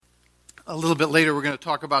A little bit later, we're going to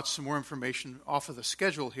talk about some more information off of the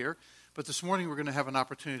schedule here. But this morning, we're going to have an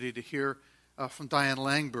opportunity to hear from Diane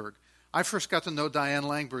Langberg. I first got to know Diane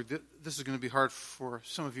Langberg. This is going to be hard for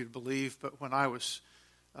some of you to believe, but when I was,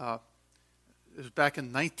 it was back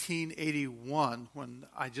in 1981 when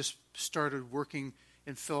I just started working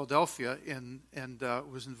in Philadelphia and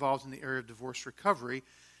was involved in the area of divorce recovery.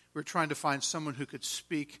 We were trying to find someone who could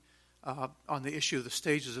speak on the issue of the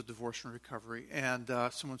stages of divorce and recovery. And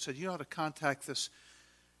someone said, you ought to contact this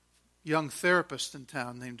young therapist in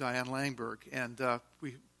town named Diane Langberg. And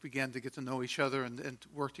we began to get to know each other and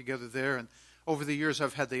work together there. And over the years,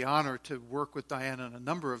 I've had the honor to work with Diane on a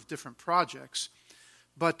number of different projects.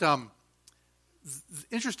 But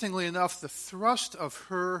interestingly enough, the thrust of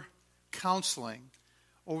her counseling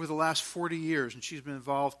over the last 40 years, and she's been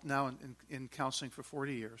involved now in counseling for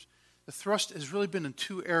 40 years, the thrust has really been in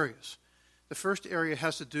two areas. The first area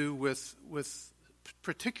has to do with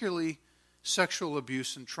particularly sexual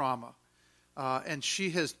abuse and trauma. And she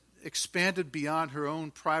has expanded beyond her own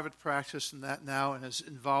private practice in that now and is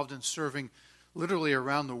involved in serving literally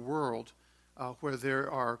around the world where there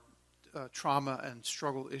are trauma and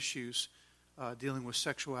struggle issues dealing with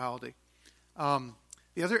sexuality.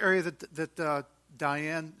 The other area that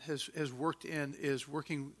Diane has worked in is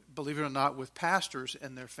working, believe it or not, with pastors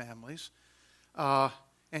and their families.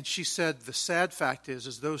 And she said the sad fact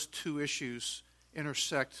is those two issues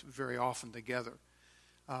intersect very often together.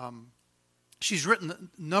 She's written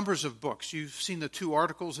numbers of books. You've seen the two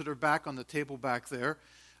articles that are back on the table back there.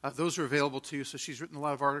 Those are available to you. So she's written a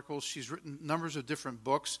lot of articles. She's written numbers of different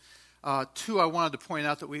books. Two I wanted to point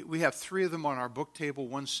out that we have three of them on our book table.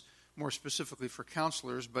 One's more specifically for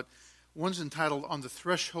counselors, but one's entitled On the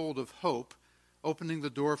Threshold of Hope, Opening the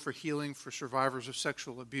Door for Healing for Survivors of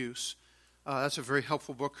Sexual Abuse. That's a very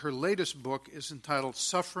helpful book. Her latest book is entitled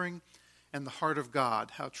Suffering and the Heart of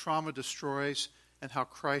God, How Trauma Destroys and How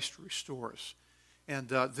Christ Restores. And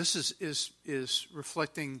this is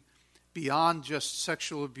reflecting beyond just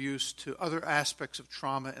sexual abuse to other aspects of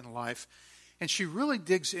trauma in life. And she really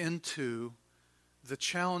digs into the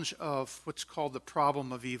challenge of what's called the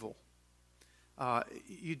problem of evil.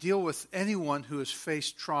 You deal with anyone who has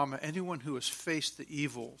faced trauma, anyone who has faced the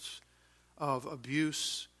evils of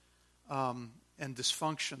abuse and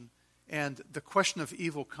dysfunction, and the question of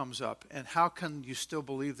evil comes up. And how can you still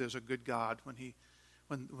believe there's a good God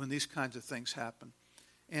when these kinds of things happen?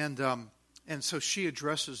 And so she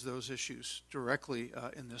addresses those issues directly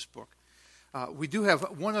in this book. We do have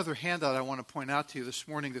one other handout I want to point out to you this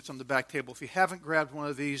morning that's on the back table. If you haven't grabbed one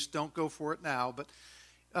of these, don't go for it now. But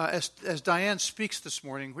as Diane speaks this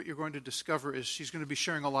morning, what you're going to discover is she's going to be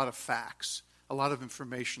sharing a lot of facts, a lot of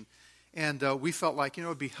information. And we felt like, it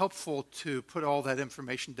would be helpful to put all that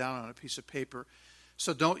information down on a piece of paper.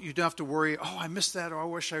 So you don't have to worry, I missed that, or I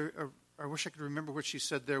wish I could remember what she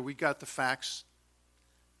said there. We got the facts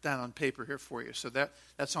down on paper here for you. So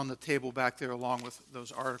that's on the table back there along with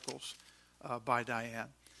those articles by Diane.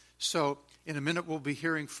 So in a minute we'll be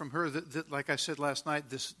hearing from her. That like I said last night,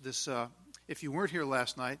 this if you weren't here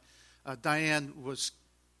last night, Diane was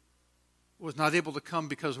not able to come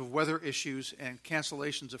because of weather issues and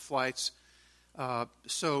cancellations of flights.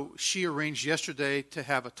 So she arranged yesterday to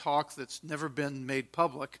have a talk that's never been made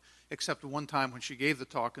public, except one time when she gave the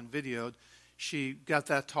talk and videoed. She got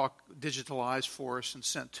that talk digitalized for us and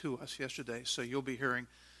sent to us yesterday. So you'll be hearing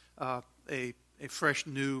a fresh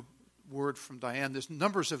new word from Diane. There's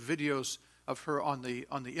numbers of videos of her on the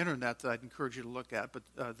internet that I'd encourage you to look at,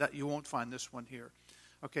 but that you won't find this one here.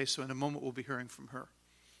 Okay, so in a moment we'll be hearing from her.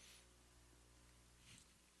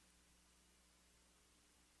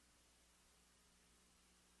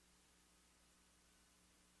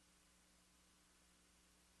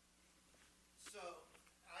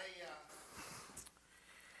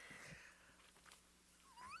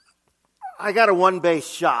 I got a one-base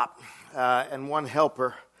shop and one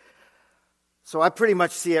helper, so I pretty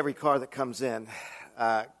much see every car that comes in,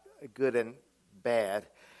 good and bad.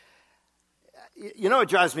 It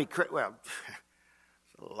drives me crazy. Well,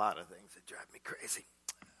 there's a lot of things that drive me crazy.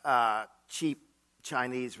 Cheap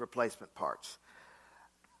Chinese replacement parts.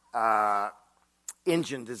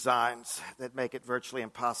 Engine designs that make it virtually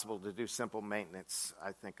impossible to do simple maintenance.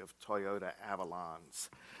 I think of Toyota Avalons.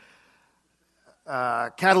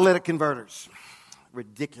 Catalytic converters,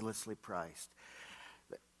 ridiculously priced.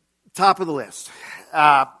 Top of the list.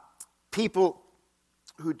 People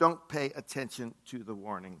who don't pay attention to the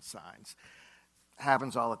warning signs.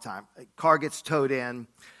 Happens all the time. A car gets towed in.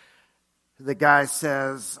 The guy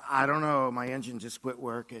says, I don't know, my engine just quit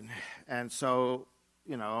working. And so,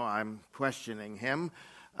 I'm questioning him.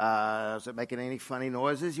 Is it making any funny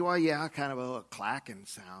noises? Well, yeah, kind of a little clacking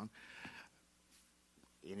sound.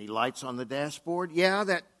 Any lights on the dashboard? Yeah,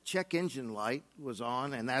 that check engine light was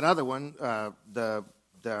on, and that other one, the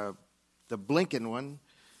blinking one,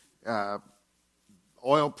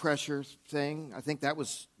 oil pressure thing, I think that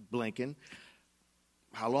was blinking.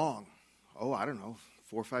 How long? Oh, I don't know,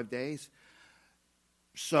 4 or 5 days.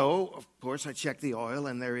 So, of course, I checked the oil,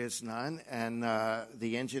 and there is none, and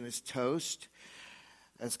the engine is toast.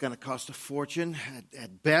 It's going to cost a fortune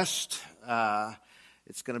at best.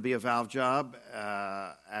 It's going to be a valve job.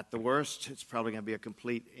 At the worst, it's probably going to be a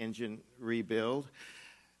complete engine rebuild.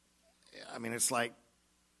 I mean, it's like,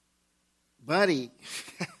 buddy,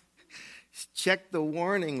 check the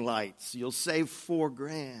warning lights. You'll save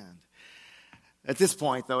 $4,000. At this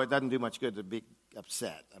point, though, it doesn't do much good to be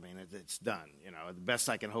upset. I mean, it's done. You know, the best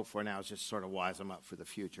I can hope for now is just sort of wise them up for the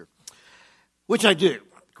future, which I do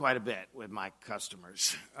quite a bit with my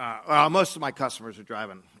customers. Well, most of my customers are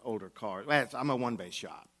driving older cars. Well, I'm a one-bay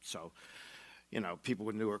shop, so, you know, people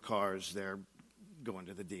with newer cars, they're going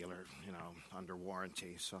to the dealer, you know, under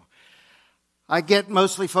warranty. So I get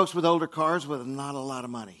mostly folks with older cars with not a lot of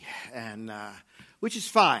money, and which is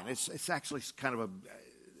fine. It's actually kind of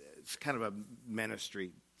a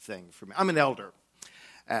ministry thing for me. I'm an elder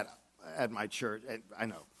at my church. I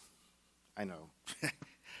know.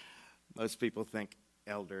 Most people think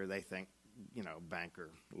elder, they think, you know, banker,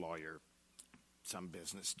 lawyer, some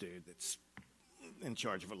business dude that's in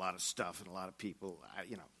charge of a lot of stuff and a lot of people.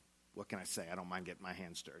 You know, what can I say? I don't mind getting my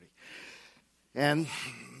hands dirty. And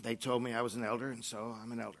they told me I was an elder, and so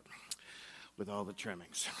I'm an elder with all the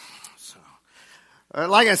trimmings. So,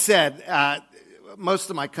 like I said, most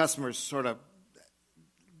of my customers sort of,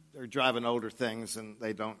 they're driving older things, and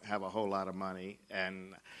they don't have a whole lot of money.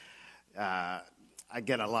 And I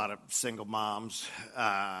get a lot of single moms.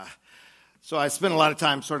 So I spend a lot of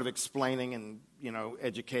time sort of explaining and, you know,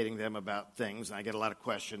 educating them about things. And I get a lot of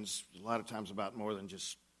questions, a lot of times about more than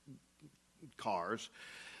just cars.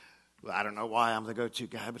 I don't know why I'm the go-to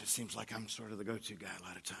guy, but it seems like I'm sort of the go-to guy a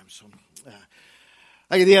lot of times. So,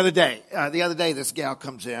 like the other day, this gal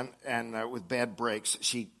comes in and with bad brakes.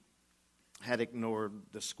 She had ignored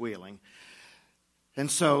the squealing, and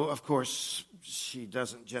so of course she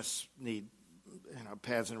doesn't just need, you know,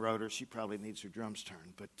 pads and rotors. She probably needs her drums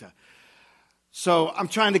turned. But so I'm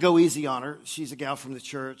trying to go easy on her. She's a gal from the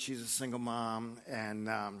church. She's a single mom, and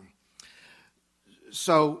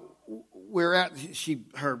so we're at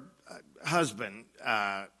her husband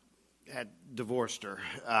had divorced her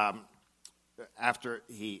after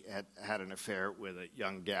he had an affair with a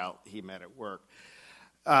young gal he met at work.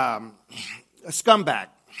 A scumbag,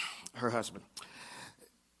 her husband,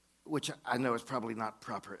 which I know is probably not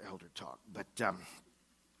proper elder talk, but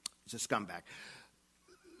it's a scumbag.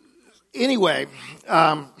 Anyway,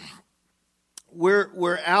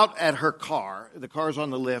 we're out at her car. The car's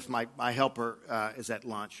on the lift. My helper is at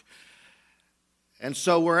lunch. And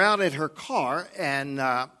so we're out at her car, and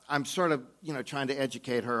I'm sort of, you know, trying to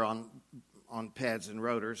educate her on pads and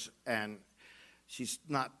rotors, and she's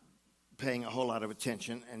not paying a whole lot of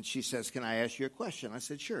attention. And she says, "Can I ask you a question?" I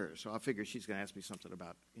said, "Sure." So I figured she's going to ask me something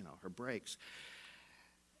about, you know, her brakes.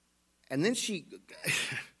 And then she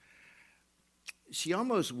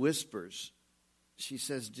almost whispers. She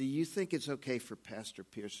says, "Do you think it's okay for Pastor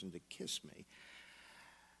Pearson to kiss me?"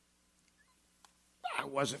 I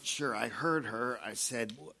wasn't sure I heard her. I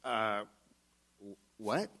said,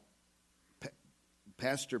 "What?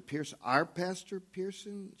 Pastor Pearson? Our Pastor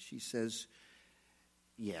Pearson?" She says,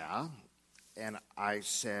 "Yeah." And I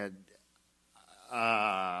said,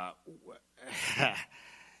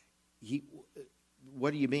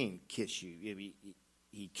 "What do you mean, kiss you?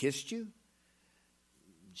 He kissed you?"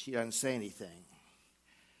 She doesn't say anything.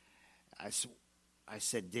 I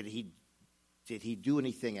said, "Did he do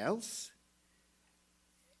anything else?"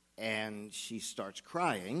 And she starts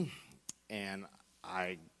crying, and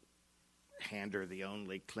I hand her the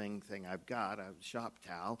only cling thing I've got, a shop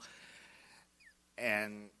towel,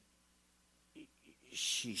 and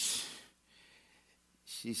she's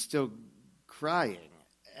still crying,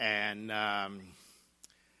 and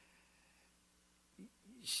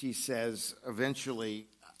she says eventually,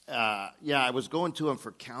 "Yeah, I was going to him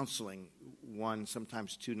for counseling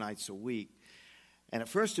sometimes 2 nights a week, and at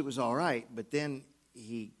first it was all right, but then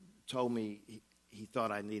he told me he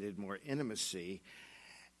thought I needed more intimacy,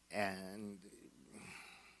 and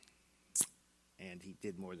he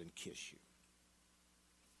did more than kiss you."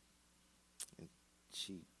 And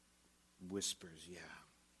she whispers, "Yeah,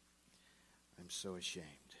 I'm so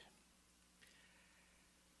ashamed."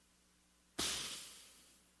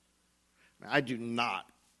 Now, I do not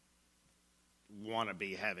want to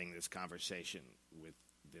be having this conversation with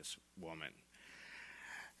this woman.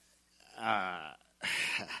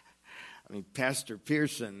 I mean, Pastor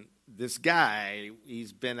Pearson, this guy,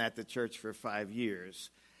 he's been at the church for 5 years,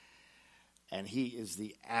 and he is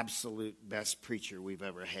the absolute best preacher we've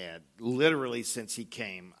ever had. Literally, since he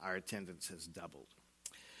came, our attendance has doubled.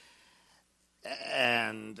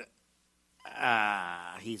 And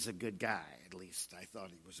he's a good guy, at least. I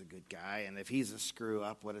thought he was a good guy. And if he's a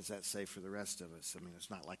screw-up, what does that say for the rest of us? I mean, it's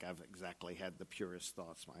not like I've exactly had the purest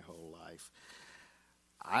thoughts my whole life.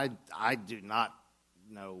 I do not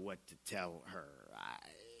know what to tell her.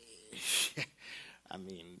 I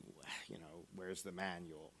mean, where's the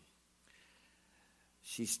manual?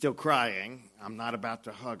 She's still crying. I'm not about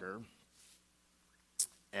to hug her.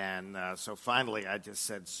 And so finally I just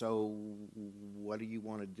said, so what do you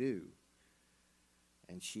want to do?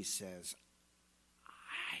 And she says,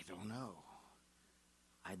 I don't know.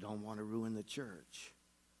 I don't want to ruin the church.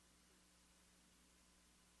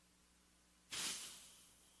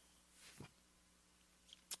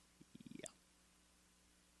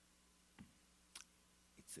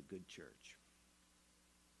 It's a good church.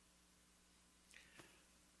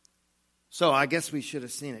 So I guess we should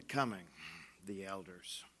have seen it coming, the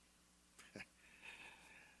elders.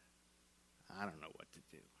 I don't know what to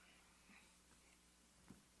do.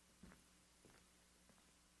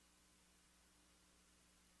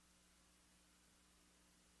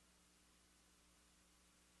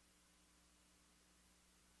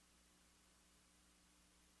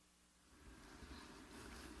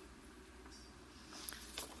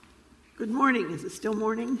 Good morning. Is it still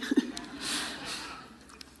morning?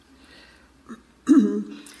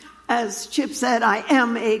 As Chip said, I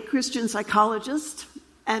am a Christian psychologist,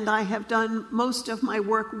 and I have done most of my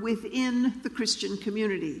work within the Christian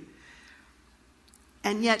community.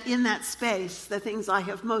 And yet in that space, the things I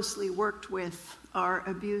have mostly worked with are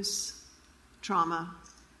abuse, trauma,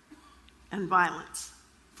 and violence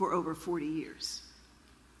for over 40 years.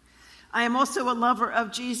 I am also a lover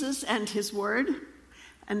of Jesus and his word,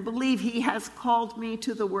 and believe he has called me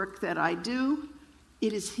to the work that I do.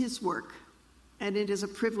 It is his work, and it is a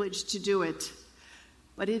privilege to do it,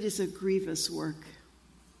 but it is a grievous work.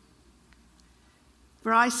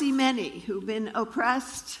 For I see many who've been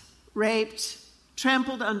oppressed, raped,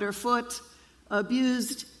 trampled underfoot,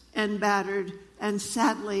 abused and battered, and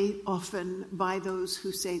sadly often by those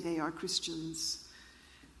who say they are Christians,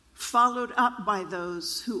 followed up by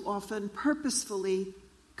those who often purposefully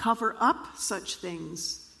cover up such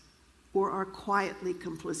things or are quietly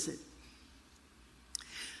complicit.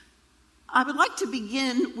 I would like to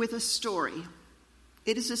begin with a story.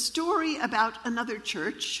 It is a story about another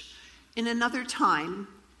church in another time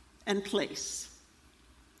and place.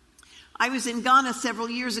 I was in Ghana several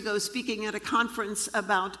years ago speaking at a conference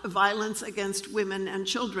about violence against women and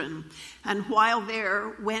children, and while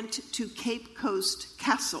there went to Cape Coast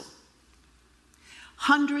Castle.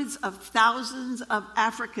 Hundreds of thousands of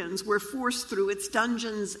Africans were forced through its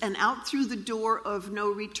dungeons and out through the door of no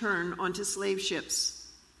return onto slave ships.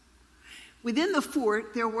 Within the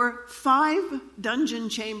fort, there were 5 dungeon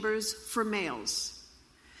chambers for males.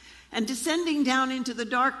 And descending down into the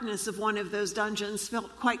darkness of one of those dungeons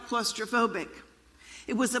felt quite claustrophobic.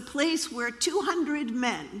 It was a place where 200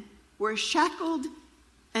 men were shackled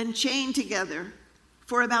and chained together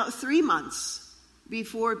for about 3 months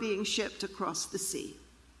before being shipped across the sea.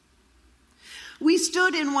 We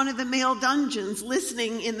stood in one of the male dungeons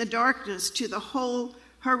listening in the darkness to the whole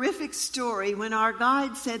horrific story when our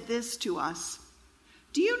guide said this to us: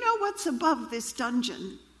 "Do you know what's above this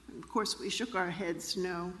dungeon?" And of course, we shook our heads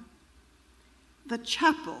no. "The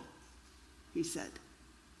chapel," he said.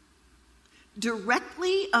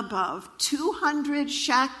 Directly above 200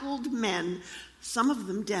 shackled men, some of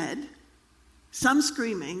them dead, some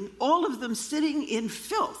screaming, all of them sitting in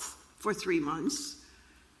filth for 3 months,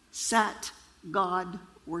 sat God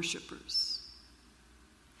worshipers.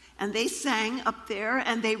 And they sang up there,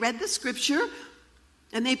 and they read the scripture,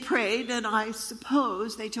 and they prayed, and I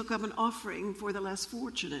suppose they took up an offering for the less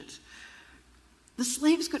fortunate. The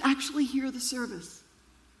slaves could actually hear the service.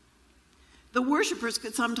 The worshipers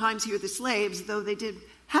could sometimes hear the slaves, though they did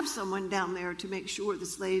have someone down there to make sure the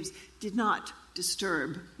slaves did not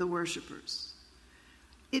disturb the worshipers.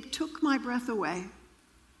 It took my breath away.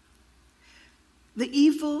 The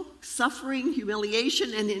evil, suffering,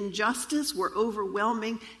 humiliation, and injustice were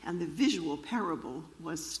overwhelming, and the visual parable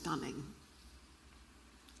was stunning.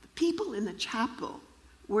 The people in the chapel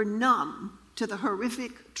were numb to the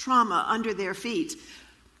horrific trauma under their feet.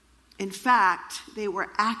 In fact, they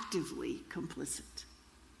were actively complicit.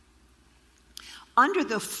 Under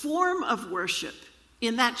the form of worship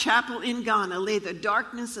in that chapel in Ghana lay the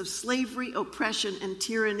darkness of slavery, oppression, and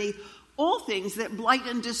tyranny, all things that blight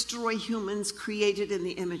and destroy humans created in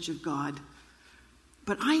the image of God.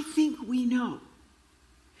 But I think we know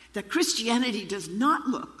that Christianity does not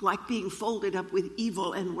look like being folded up with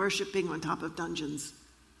evil and worshiping on top of dungeons.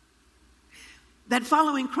 That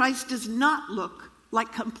following Christ does not look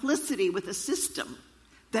like complicity with a system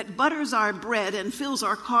that butters our bread and fills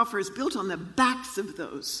our coffers built on the backs of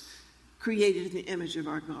those created in the image of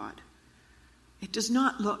our God. It does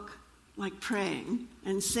not look like praying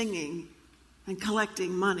and singing and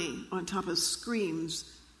collecting money on top of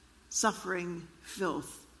screams, suffering,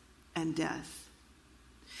 filth, and death.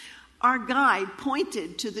 Our guide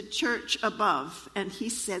pointed to the church above, and he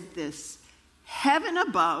said this: heaven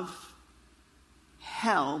above,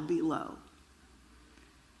 hell below.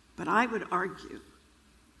 But I would argue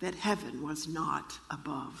that heaven was not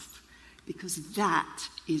above, because that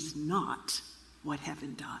is not what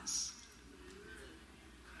heaven does.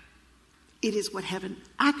 It is what heaven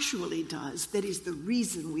actually does that is the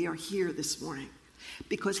reason we are here this morning.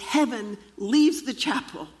 Because heaven leaves the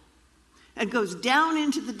chapel and goes down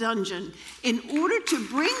into the dungeon in order to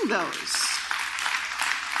bring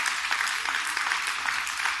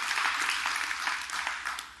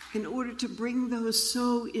those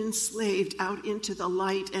so enslaved out into the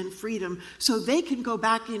light and freedom so they can go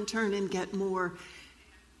back in turn and get more.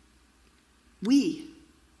 We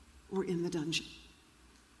were in the dungeon.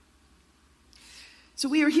 So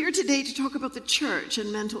we are here today to talk about the church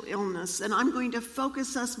and mental illness, and I'm going to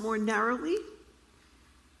focus us more narrowly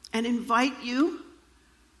and invite you,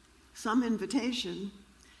 some invitation,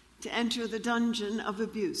 to enter the dungeon of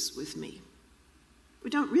abuse with me. We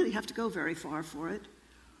don't really have to go very far for it,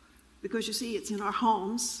 because you see, it's in our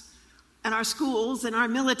homes and our schools and our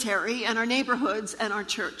military and our neighborhoods and our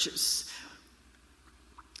churches.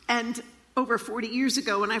 And over 40 years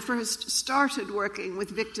ago, when I first started working with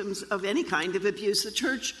victims of any kind of abuse, the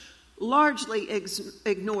church largely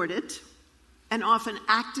ignored it and often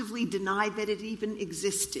actively denied that it even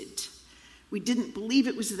existed. We didn't believe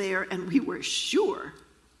it was there, and we were sure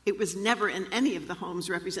it was never in any of the homes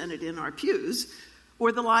represented in our pews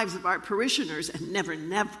or the lives of our parishioners, and never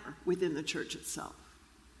within the church itself.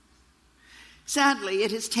 Sadly,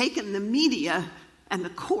 it has taken the media and the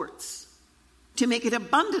courts to make it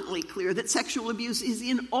abundantly clear that sexual abuse is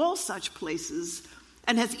in all such places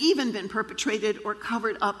and has even been perpetrated or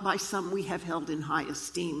covered up by some we have held in high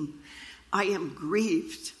esteem. I am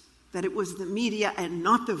grieved that it was the media and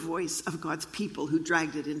not the voice of God's people who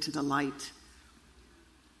dragged it into the light.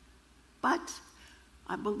 But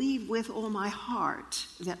I believe with all my heart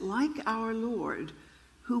that, like our Lord,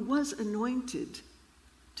 who was anointed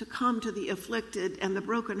to come to the afflicted and the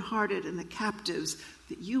brokenhearted and the captives,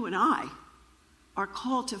 that you and I are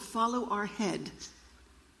called to follow our head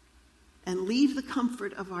and leave the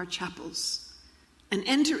comfort of our chapels and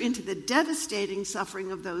enter into the devastating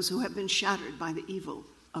suffering of those who have been shattered by the evil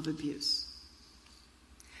of abuse.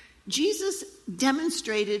 Jesus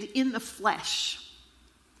demonstrated in the flesh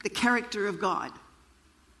the character of God.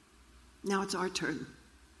 Now it's our turn.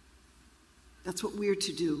 That's what we're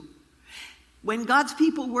to do. When God's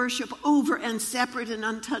people worship over and separate and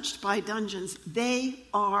untouched by dungeons, they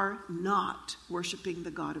are not worshiping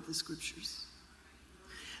the God of the Scriptures.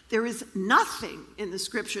 There is nothing in the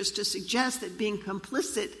Scriptures to suggest that being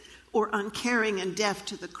complicit or uncaring and deaf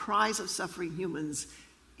to the cries of suffering humans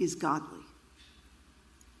is godly.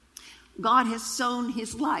 God has sown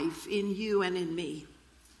his life in you and in me.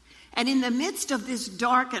 And in the midst of this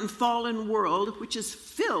dark and fallen world, which is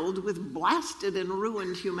filled with blasted and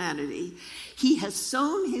ruined humanity, he has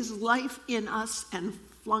sown his life in us and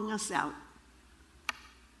flung us out.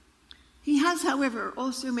 He has, however,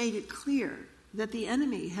 also made it clear that the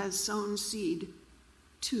enemy has sown seed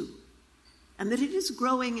too, and that it is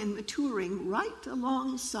growing and maturing right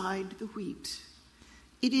alongside the wheat.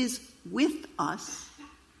 It is with us,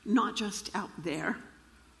 not just out there.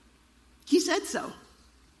 He said so.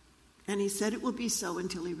 And he said it will be so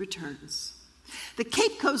until he returns. The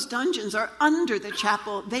Cape Coast dungeons are under the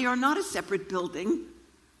chapel. They are not a separate building.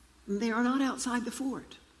 They are not outside the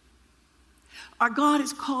fort. Our God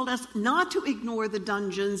has called us not to ignore the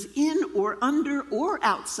dungeons in or under or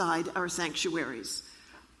outside our sanctuaries.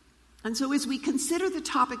 And so as we consider the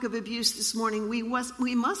topic of abuse this morning, we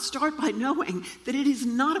must start by knowing that it is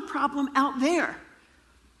not a problem out there.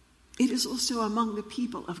 It is also among the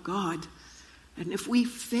people of God. And if we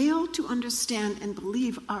fail to understand and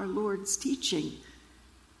believe our Lord's teaching,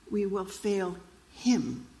 we will fail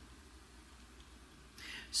him.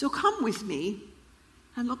 So come with me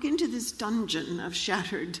and look into this dungeon of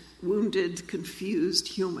shattered, wounded, confused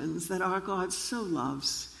humans that our God so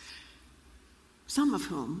loves, some of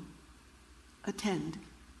whom attend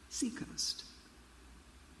Seacoast.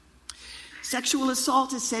 Sexual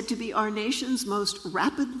assault is said to be our nation's most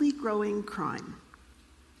rapidly growing crime.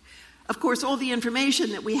 Of course, all the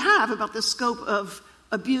information that we have about the scope of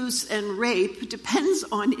abuse and rape depends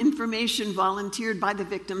on information volunteered by the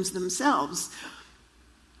victims themselves.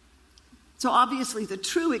 So obviously, the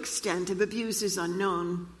true extent of abuse is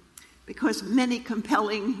unknown because many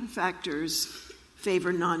compelling factors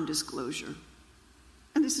favor non-disclosure.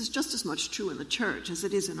 And this is just as much true in the church as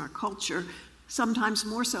it is in our culture, sometimes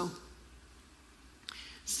more so.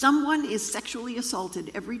 Someone is sexually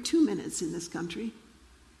assaulted every 2 minutes in this country,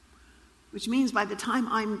 which means by the time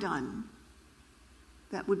I'm done,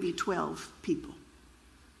 that would be 12 people.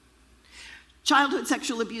 Childhood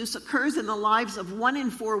sexual abuse occurs in the lives of 1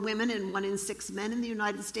 in 4 women and 1 in 6 men in the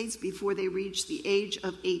United States before they reach the age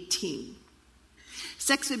of 18.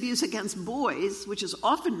 Sex abuse against boys, which is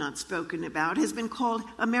often not spoken about, has been called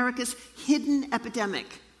America's hidden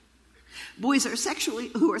epidemic. Boys who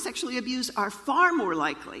are sexually abused are far more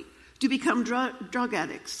likely to become drug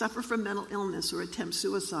addicts, suffer from mental illness, or attempt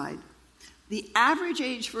suicide. The average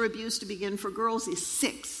age for abuse to begin for girls is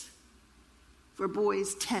 6, for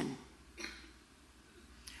boys 10.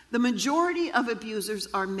 The majority of abusers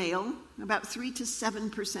are male, about 3 to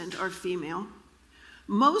 7% are female.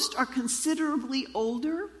 Most are considerably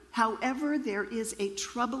older. However, there is a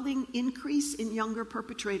troubling increase in younger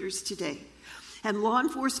perpetrators today. And law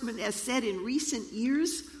enforcement has said in recent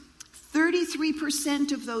years,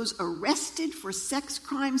 33% of those arrested for sex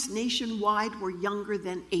crimes nationwide were younger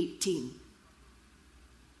than 18.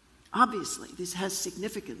 Obviously, this has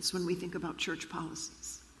significance when we think about church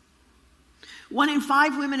policies. 1 in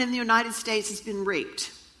 5 women in the United States has been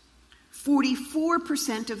raped.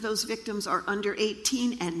 44% of those victims are under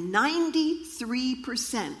 18, and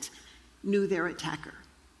 93% knew their attacker.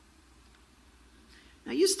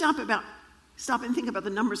 Now you stop and think about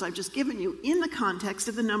the numbers I've just given you in the context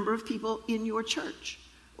of the number of people in your church,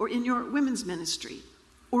 or in your women's ministry,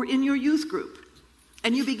 or in your youth group.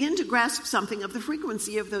 And you begin to grasp something of the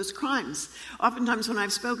frequency of those crimes. Oftentimes when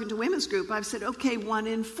I've spoken to women's group, I've said, okay, 1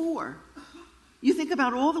 in 4. You think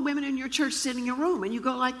about all the women in your church sitting in a room, and you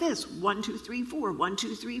go like this, 1, 2, 3, 4, 1,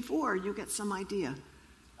 2, 3, 4. You get some idea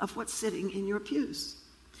of what's sitting in your pews.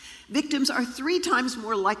 Victims are 3 times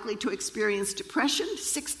more likely to experience depression,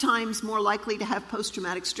 6 times more likely to have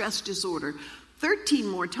post-traumatic stress disorder,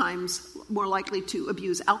 13 times more likely to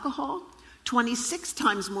abuse alcohol, 26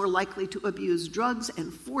 times more likely to abuse drugs,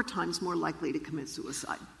 and 4 times more likely to commit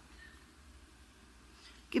suicide.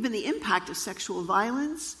 Given the impact of sexual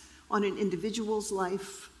violence on an individual's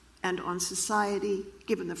life and on society,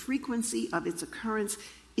 given the frequency of its occurrence,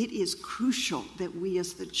 it is crucial that we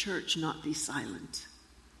as the church not be silent.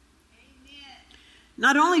 Amen.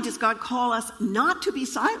 Not only does God call us not to be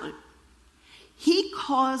silent, He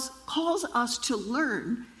calls us to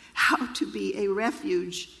learn how to be a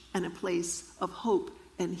refuge and a place of hope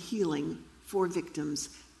and healing for victims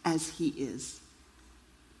as He is.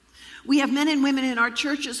 We have men and women in our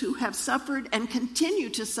churches who have suffered and continue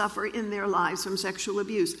to suffer in their lives from sexual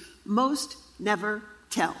abuse. Most never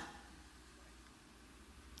tell.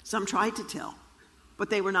 Some tried to tell, but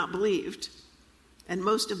they were not believed. And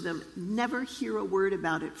most of them never hear a word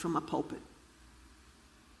about it from a pulpit.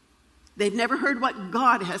 They've never heard what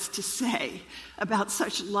God has to say about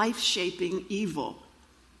such life-shaping evil.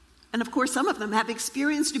 And of course, some of them have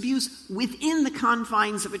experienced abuse within the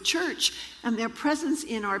confines of a church, and their presence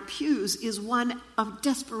in our pews is one of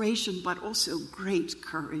desperation, but also great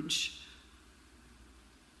courage.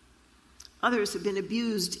 Others have been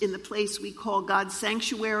abused in the place we call God's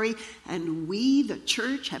sanctuary, and we, the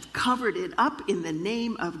church, have covered it up in the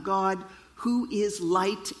name of God, who is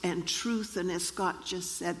light and truth. And as Scott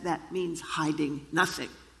just said, that means hiding nothing.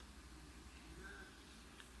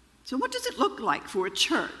 So what does it look like for a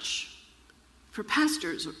church, for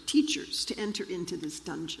pastors or teachers to enter into this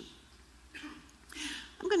dungeon?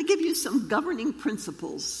 I'm going to give you some governing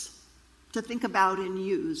principles to think about and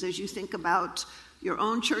use as you think about your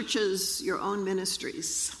own churches, your own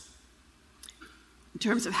ministries, in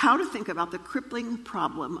terms of how to think about the crippling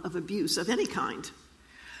problem of abuse of any kind.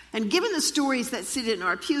 And given the stories that sit in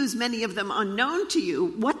our pews, many of them unknown to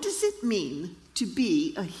you, what does it mean to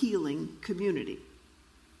be a healing community?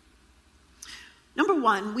 Number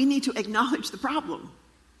 1, we need to acknowledge the problem.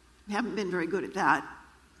 We haven't been very good at that.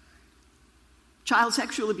 Child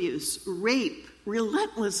sexual abuse, rape,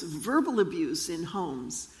 relentless verbal abuse in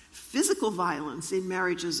homes, physical violence in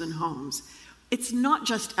marriages and homes. It's not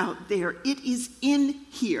just out there, it is in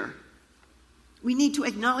here. We need to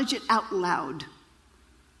acknowledge it out loud.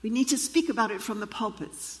 We need to speak about it from the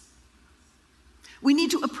pulpits. We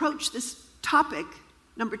need to approach this topic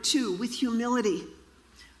Number 2, with humility.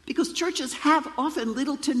 Because churches have often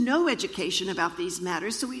little to no education about these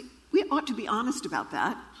matters, so we ought to be honest about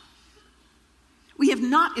that. We have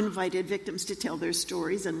not invited victims to tell their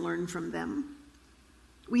stories and learn from them.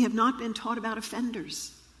 We have not been taught about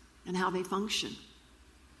offenders and how they function.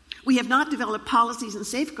 We have not developed policies and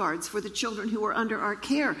safeguards for the children who are under our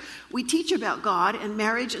care. We teach about God and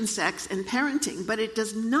marriage and sex and parenting, but it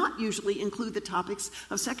does not usually include the topics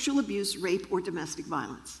of sexual abuse, rape, or domestic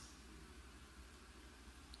violence.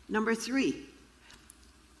 Number 3,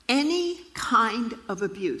 any kind of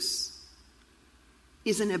abuse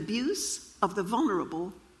is an abuse of the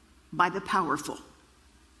vulnerable by the powerful.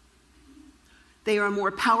 They are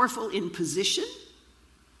more powerful in position,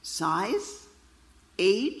 size,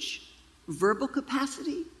 age, verbal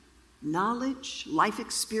capacity, knowledge, life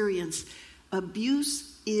experience.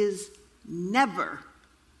 Abuse is never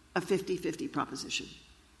a 50-50 proposition.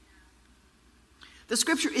 The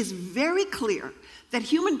scripture is very clear that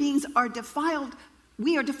human beings are defiled.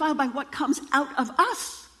 We are defiled by what comes out of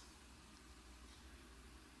us.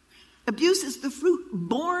 Abuse is the fruit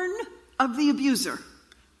born of the abuser,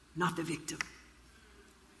 not the victim.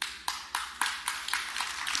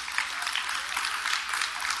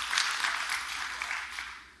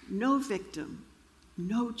 No victim,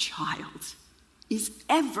 no child is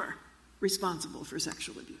ever responsible for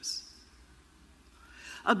sexual abuse.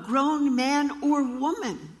 A grown man or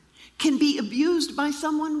woman can be abused by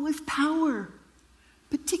someone with power,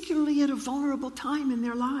 particularly at a vulnerable time in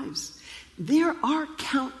their lives. There are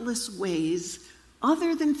countless ways,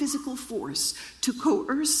 other than physical force, to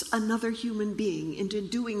coerce another human being into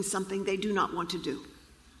doing something they do not want to do.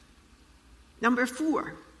 Number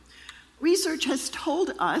 4, research has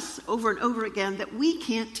told us over and over again that we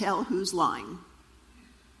can't tell who's lying.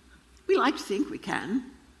 We like to think we can.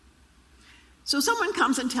 So someone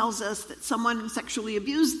comes and tells us that someone sexually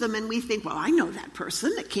abused them, and we think, well, I know that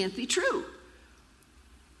person. It can't be true.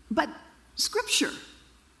 But Scripture,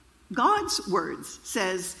 God's words,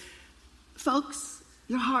 says, folks,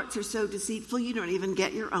 your hearts are so deceitful you don't even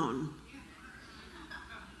get your own.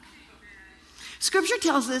 Scripture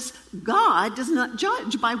tells us God does not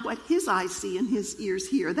judge by what his eyes see and his ears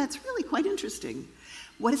hear. That's really quite interesting.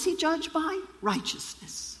 What does he judge by?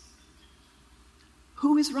 Righteousness.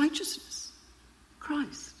 Who is righteousness?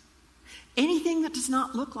 Christ. Anything that does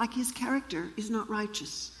not look like his character is not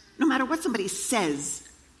righteous, no matter what somebody says.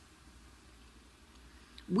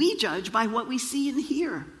 We judge by what we see and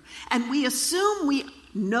hear, and we assume we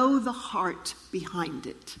know the heart behind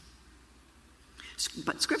it.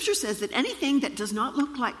 But Scripture says that anything that does not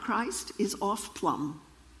look like Christ is off plumb.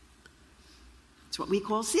 It's what we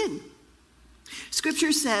call sin.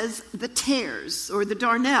 Scripture says the tares or the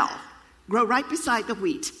darnel grow right beside the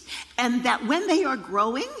wheat, and that when they are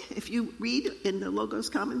growing, if you read in the Logos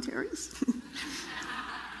commentaries,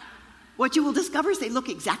 what you will discover is they look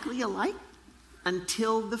exactly alike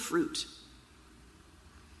until the fruit.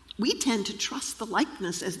 We tend to trust the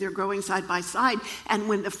likeness as they're growing side by side, and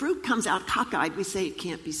when the fruit comes out cockeyed, we say it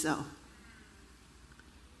can't be so.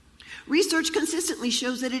 Research consistently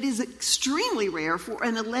shows that it is extremely rare for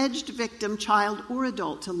an alleged victim, child or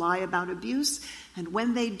adult, to lie about abuse, and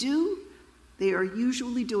when they do, they are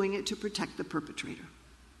usually doing it to protect the perpetrator.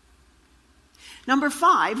 Number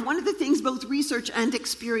 5, one of the things both research and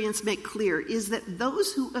experience make clear is that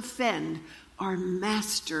those who offend are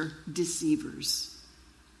master deceivers.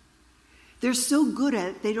 They're so good at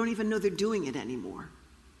it, they don't even know they're doing it anymore.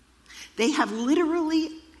 They have literally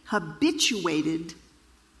habituated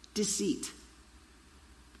deceit.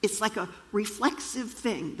 It's like a reflexive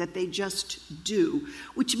thing that they just do,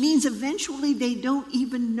 which means eventually they don't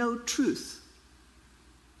even know truth.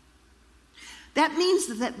 That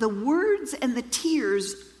means that the words and the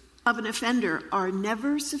tears of an offender are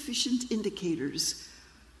never sufficient indicators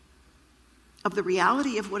of the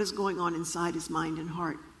reality of what is going on inside his mind and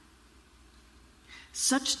heart.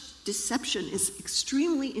 Such deception is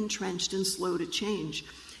extremely entrenched and slow to change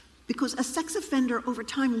because a sex offender over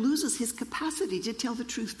time loses his capacity to tell the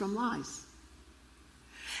truth from lies.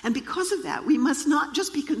 And because of that, we must not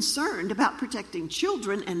just be concerned about protecting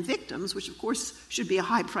children and victims, which of course should be a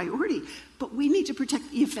high priority, but we need to protect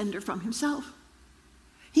the offender from himself.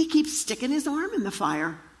 He keeps sticking his arm in the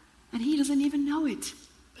fire, and he doesn't even know it.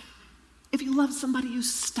 If you love somebody, you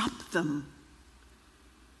stop them.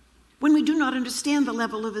 When we do not understand the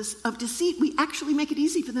level of deceit, we actually make it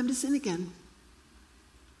easy for them to sin again.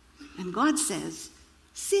 And God says,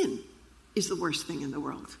 sin is the worst thing in the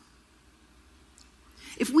world.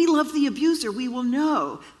 If we love the abuser, we will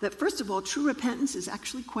know that, first of all, true repentance is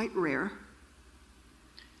actually quite rare.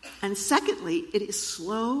 And secondly, it is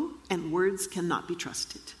slow and words cannot be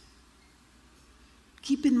trusted.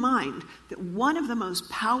 Keep in mind that one of the most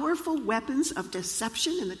powerful weapons of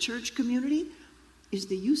deception in the church community is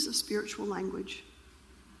the use of spiritual language.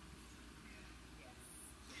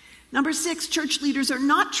 Number 6, church leaders are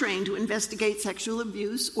not trained to investigate sexual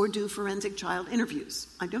abuse or do forensic child interviews.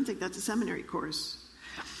 I don't think that's a seminary course.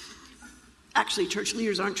 Actually, church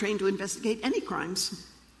leaders aren't trained to investigate any crimes.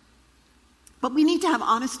 But we need to have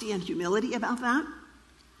honesty and humility about that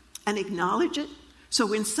and acknowledge it. So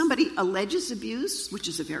when somebody alleges abuse, which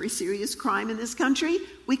is a very serious crime in this country,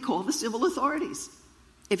 we call the civil authorities.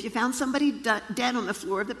 If you found somebody dead on the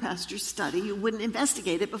floor of the pastor's study, you wouldn't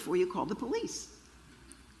investigate it before you called the police.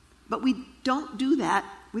 But we don't do that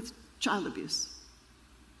with child abuse.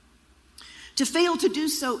 To fail to do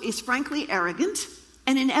so is frankly arrogant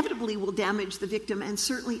and inevitably will damage the victim and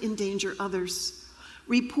certainly endanger others.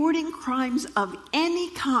 Reporting crimes of any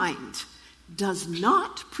kind does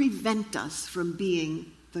not prevent us from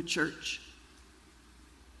being the church.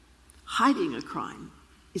 Hiding a crime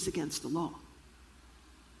is against the law.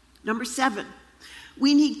 Number 7,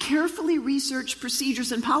 we need carefully researched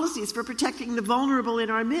procedures and policies for protecting the vulnerable in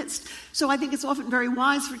our midst. So I think it's often very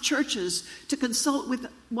wise for churches to consult with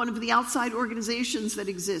one of the outside organizations that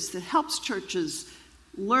exist that helps churches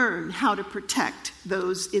learn how to protect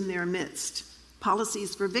those in their midst.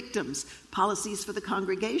 Policies for victims, policies for the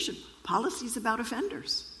congregation, policies about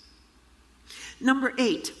offenders. Number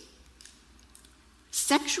 8,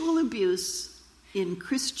 sexual abuse in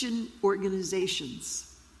Christian organizations.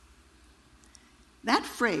 That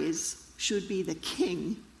phrase should be the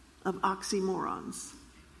king of oxymorons.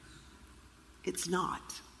 It's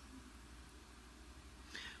not.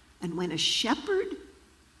 And when a shepherd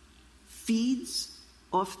feeds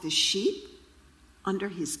off the sheep under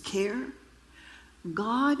his care,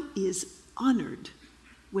 God is honored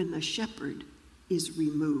when the shepherd is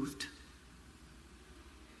removed.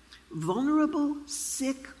 Vulnerable,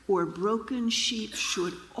 sick, or broken sheep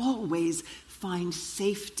should always find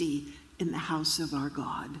safety in the house of our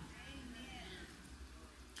God. Amen.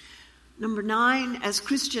 Number 9, as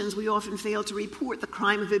Christians, we often fail to report the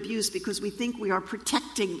crime of abuse because we think we are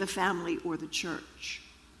protecting the family or the church.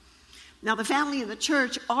 Now, the family and the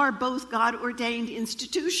church are both God-ordained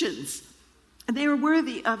institutions, and they are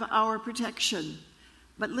worthy of our protection.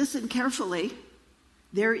 But listen carefully,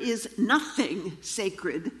 there is nothing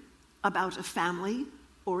sacred about a family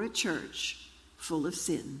or a church full of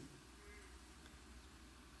sin.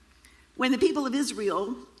 When the people of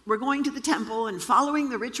Israel were going to the temple and following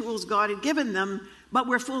the rituals God had given them, but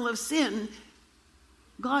were full of sin,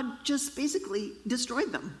 God just basically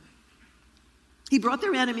destroyed them. He brought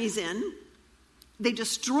their enemies in, they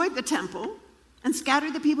destroyed the temple, and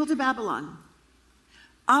scattered the people to Babylon.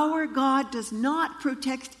 Our God does not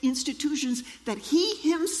protect institutions that he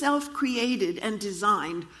himself created and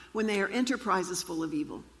designed when they are enterprises full of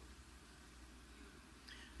evil.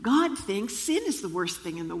 God thinks sin is the worst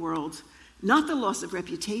thing in the world, not the loss of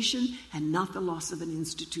reputation and not the loss of an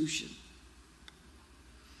institution.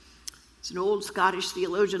 It's an old Scottish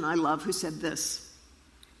theologian I love who said this: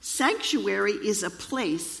 sanctuary is a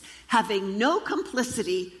place having no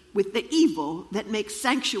complicity with the evil that makes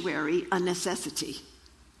sanctuary a necessity.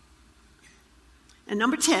 And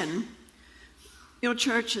number 10,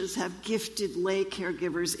 churches have gifted lay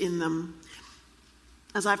caregivers in them.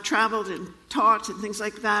 As I've traveled and taught and things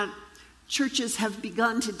like that, churches have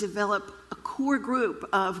begun to develop a core group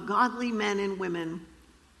of godly men and women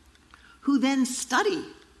who then study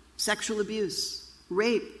sexual abuse,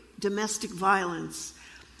 rape, domestic violence,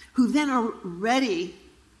 who then are ready,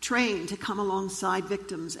 trained to come alongside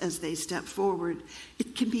victims as they step forward.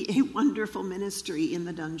 It can be a wonderful ministry in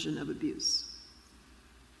the dungeon of abuse.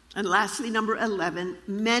 And lastly, number 11,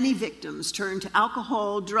 many victims turn to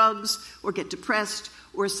alcohol, drugs, or get depressed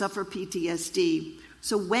or suffer PTSD.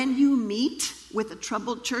 So when you meet with a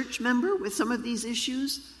troubled church member with some of these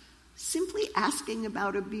issues, simply asking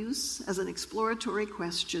about abuse as an exploratory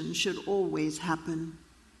question should always happen.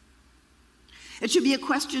 It should be a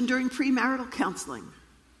question during premarital counseling.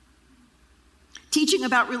 Teaching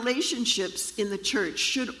about relationships in the church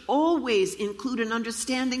should always include an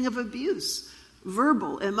understanding of abuse.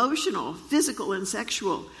 Verbal, emotional, physical, and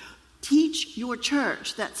sexual. Teach your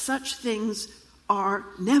church that such things are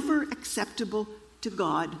never acceptable to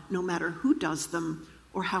God, no matter who does them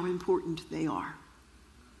or how important they are.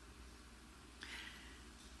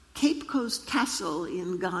 Cape Coast Castle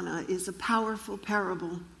in Ghana is a powerful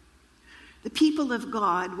parable. The people of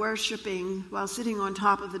God worshiping while sitting on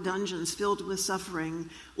top of the dungeons filled with suffering,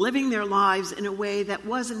 living their lives in a way that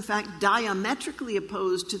was in fact diametrically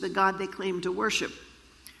opposed to the God they claimed to worship.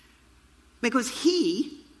 because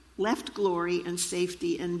he left glory and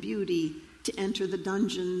safety and beauty to enter the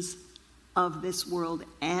dungeons of this world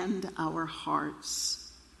and our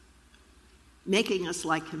hearts, making us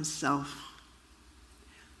like himself.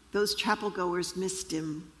 Those chapel goers missed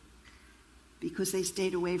him because they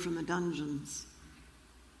stayed away from the dungeons.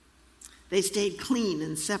 They stayed clean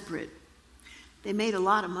and separate. They made a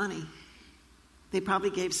lot of money. They probably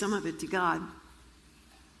gave some of it to God.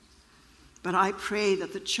 But I pray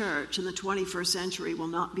that the church in the 21st century will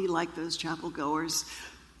not be like those chapel goers.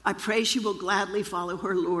 I pray she will gladly follow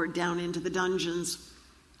her Lord down into the dungeons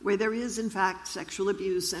where there is, in fact, sexual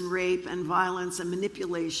abuse and rape and violence and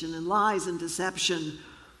manipulation and lies and deception,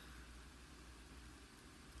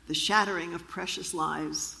 the shattering of precious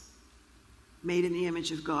lives made in the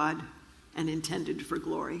image of God and intended for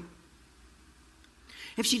glory.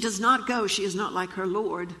 If she does not go, she is not like her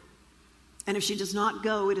Lord. And if she does not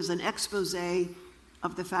go, it is an expose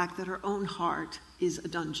of the fact that her own heart is a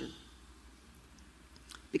dungeon,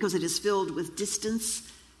 because it is filled with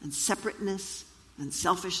distance and separateness and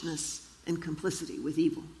selfishness and complicity with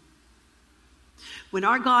evil. When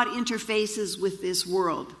our God interfaces with this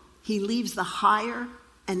world, he leaves the higher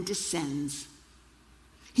and descends.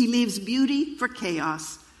 He leaves beauty for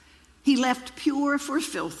chaos. He left pure for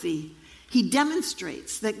filthy. He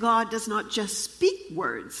demonstrates that God does not just speak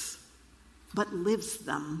words, but lives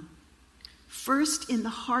them, first in the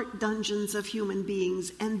heart dungeons of human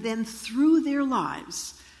beings, and then through their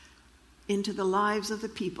lives into the lives of the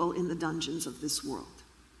people in the dungeons of this world.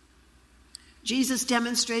 Jesus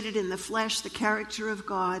demonstrated in the flesh the character of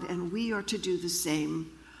God, and we are to do the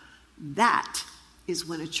same. That is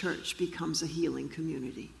when a church becomes a healing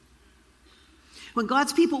community. When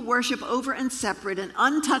God's people worship over and separate and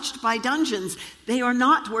untouched by dungeons, they are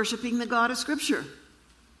not worshiping the God of Scripture.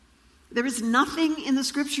 There is nothing in the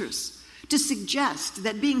Scriptures to suggest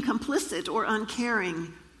that being complicit or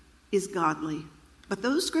uncaring is godly. But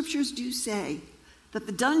those Scriptures do say that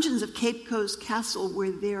the dungeons of Cape Coast Castle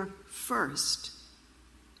were there first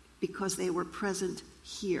because they were present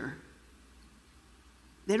here.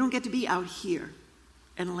 They don't get to be out here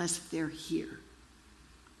unless they're here.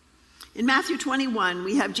 In Matthew 21,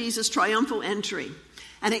 we have Jesus' triumphal entry,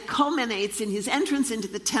 and it culminates in his entrance into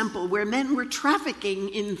the temple where men were trafficking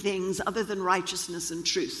in things other than righteousness and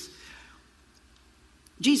truth.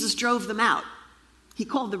 Jesus drove them out. He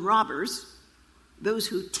called them robbers, those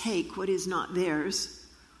who take what is not theirs.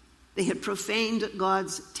 They had profaned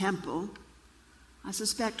God's temple. I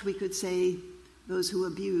suspect we could say those who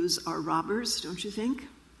abuse are robbers, don't you think?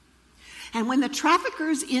 And when the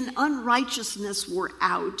traffickers in unrighteousness were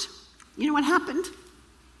out, you know what happened?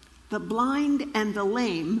 The blind and the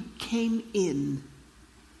lame came in,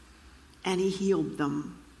 and he healed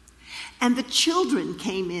them. And the children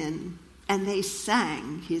came in, and they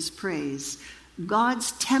sang his praise.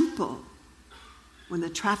 God's temple, when the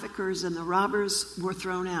traffickers and the robbers were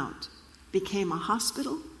thrown out, became a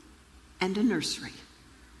hospital and a nursery.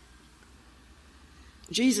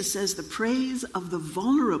 Jesus says the praise of the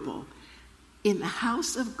vulnerable in the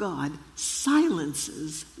house of God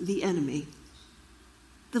silences the enemy.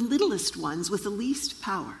 The littlest ones with the least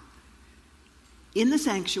power in the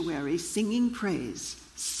sanctuary singing praise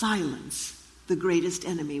silence the greatest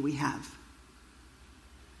enemy we have.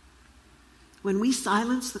 When we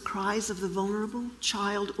silence the cries of the vulnerable,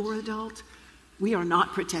 child or adult, we are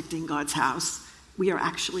not protecting God's house. We are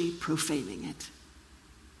actually profaning it.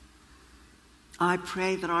 I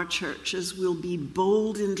pray that our churches will be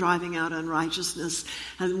bold in driving out unrighteousness,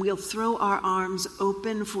 and we'll throw our arms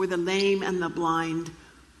open for the lame and the blind,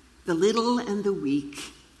 the little and the weak,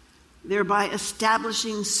 thereby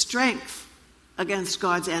establishing strength against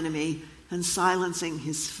God's enemy and silencing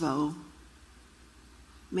his foe.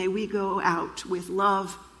 May we go out with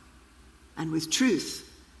love and with truth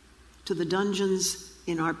to the dungeons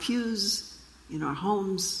in our pews, in our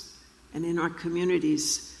homes, and in our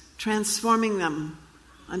communities, transforming them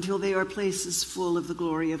until they are places full of the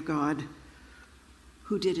glory of God,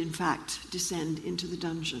 who did in fact descend into the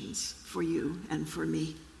dungeons for you and for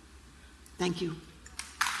me. Thank you.